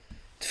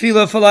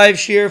Tefillah for Life,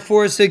 Shir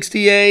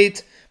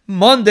 468,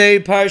 Monday,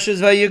 Parshas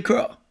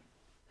Vayikra.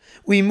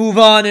 We move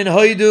on in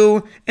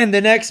Haidu, and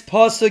the next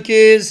pasuk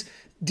is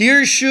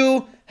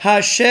Dirshu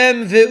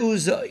Hashem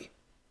ve'uzai.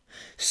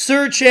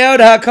 Search out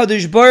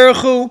HaKadosh Baruch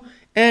Hu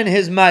and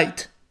His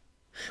might,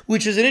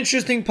 which is an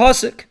interesting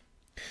pasuk.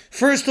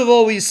 First of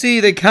all, we see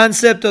the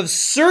concept of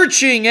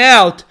searching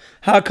out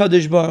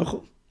HaKadosh Baruch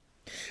Hu.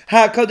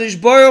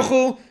 HaKadosh Baruch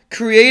Hu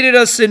created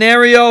a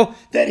scenario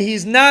that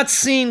He's not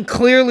seen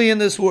clearly in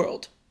this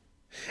world.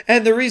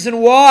 And the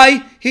reason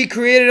why He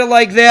created it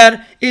like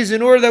that is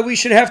in order that we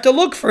should have to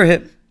look for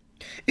Him.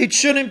 It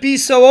shouldn't be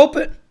so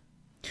open.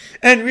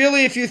 And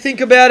really, if you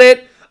think about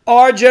it,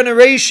 our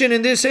generation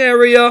in this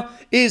area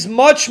is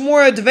much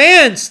more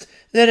advanced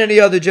than any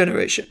other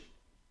generation.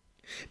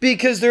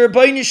 Because the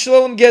Rebbeinu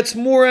Shalom gets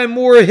more and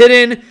more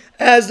hidden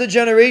as the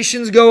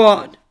generations go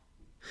on.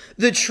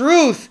 The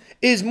truth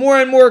is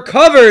more and more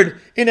covered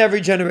in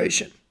every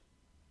generation.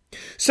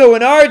 So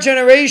in our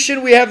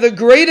generation, we have the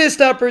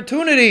greatest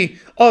opportunity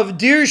of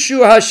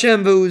Dirshu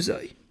Hashem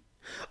ve'uzai,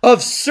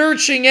 of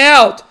searching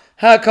out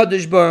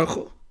HaKadosh Baruch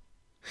Hu.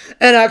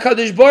 And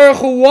HaKadosh Baruch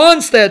Hu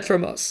wants that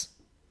from us.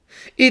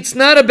 It's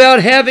not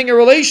about having a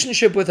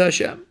relationship with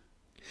Hashem.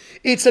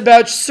 It's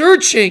about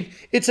searching.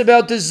 It's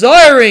about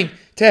desiring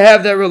to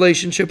have that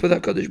relationship with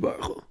HaKadosh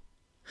Baruch Hu.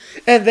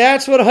 And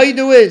that's what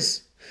Haidu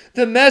is.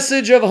 The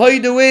message of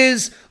Haidu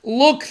is,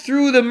 look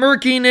through the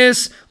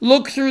murkiness,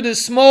 look through the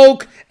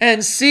smoke,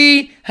 and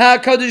see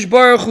HaKadosh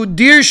Baruch Hu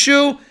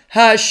Dirshu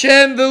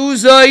Hashem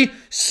ve'uzai.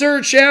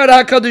 Search out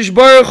HaKadosh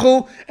Baruch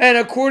Hu, and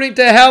according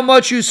to how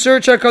much you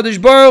search HaKadosh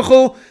Baruch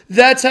Hu,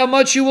 that's how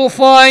much you will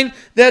find,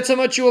 that's how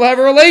much you will have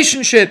a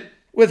relationship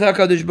with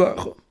HaKadosh Baruch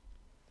Hu.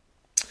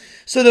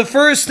 So the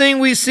first thing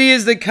we see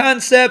is the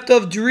concept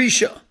of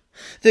Drisha,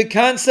 the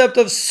concept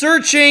of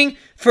searching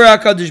for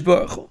HaKadosh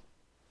Baruch Hu.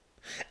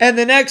 And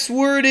the next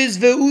word is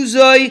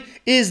ve'uzai,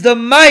 is the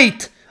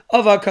might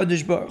of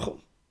HaKadosh Baruch Hu.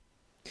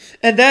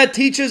 And that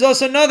teaches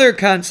us another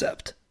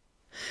concept.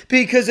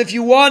 Because if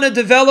you want to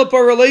develop a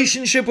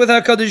relationship with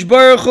HaKadosh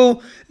Baruch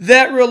Hu,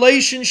 that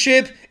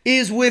relationship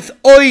is with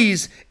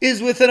oiz,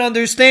 is with an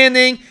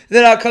understanding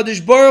that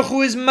HaKadosh Baruch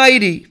Hu is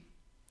mighty.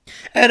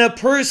 And a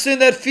person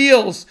that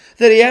feels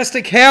that he has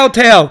to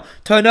kowtow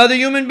to another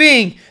human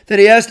being, that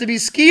he has to be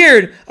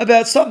scared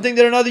about something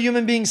that another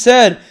human being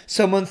said,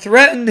 someone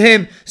threatened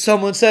him,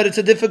 someone said it's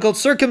a difficult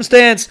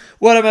circumstance,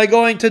 what am I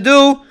going to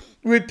do?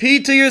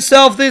 Repeat to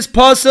yourself this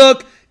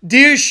pasuk,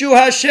 Dirshu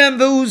Hashem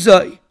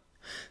ve'uzai.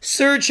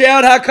 Search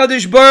out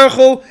HaKadosh Baruch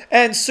Hu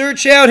and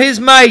search out His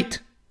might.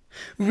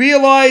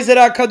 Realize that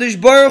HaKadosh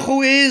Baruch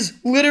Hu is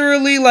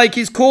literally, like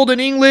He's called in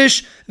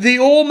English, the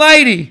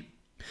Almighty.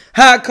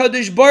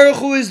 HaKadosh Baruch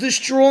Hu is the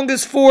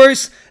strongest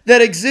force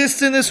that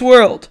exists in this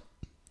world.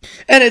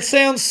 And it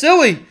sounds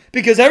silly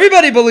because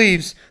everybody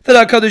believes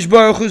that HaKadosh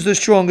Baruch Hu is the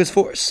strongest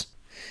force.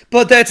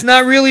 But that's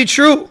not really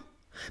true.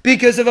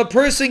 Because if a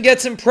person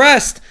gets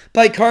impressed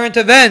by current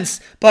events,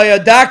 by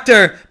a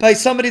doctor, by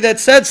somebody that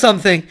said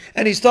something,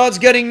 and he starts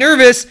getting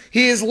nervous,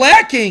 he is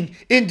lacking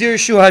in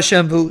Dirshu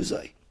Hashem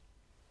ve'uzai.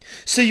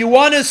 So you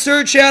want to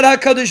search out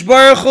HaKadosh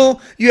Baruch Hu,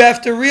 you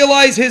have to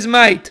realize His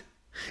might.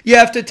 You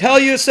have to tell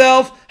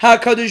yourself,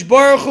 HaKadosh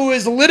Baruch Hu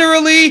is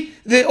literally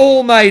the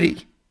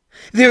Almighty.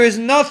 There is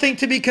nothing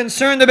to be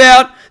concerned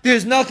about. There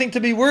is nothing to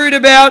be worried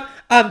about.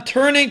 I'm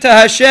turning to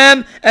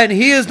Hashem, and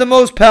He is the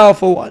most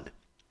powerful one.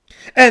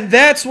 And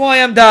that's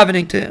why I'm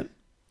davening to Him.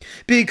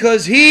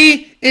 Because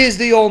He is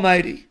the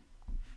Almighty.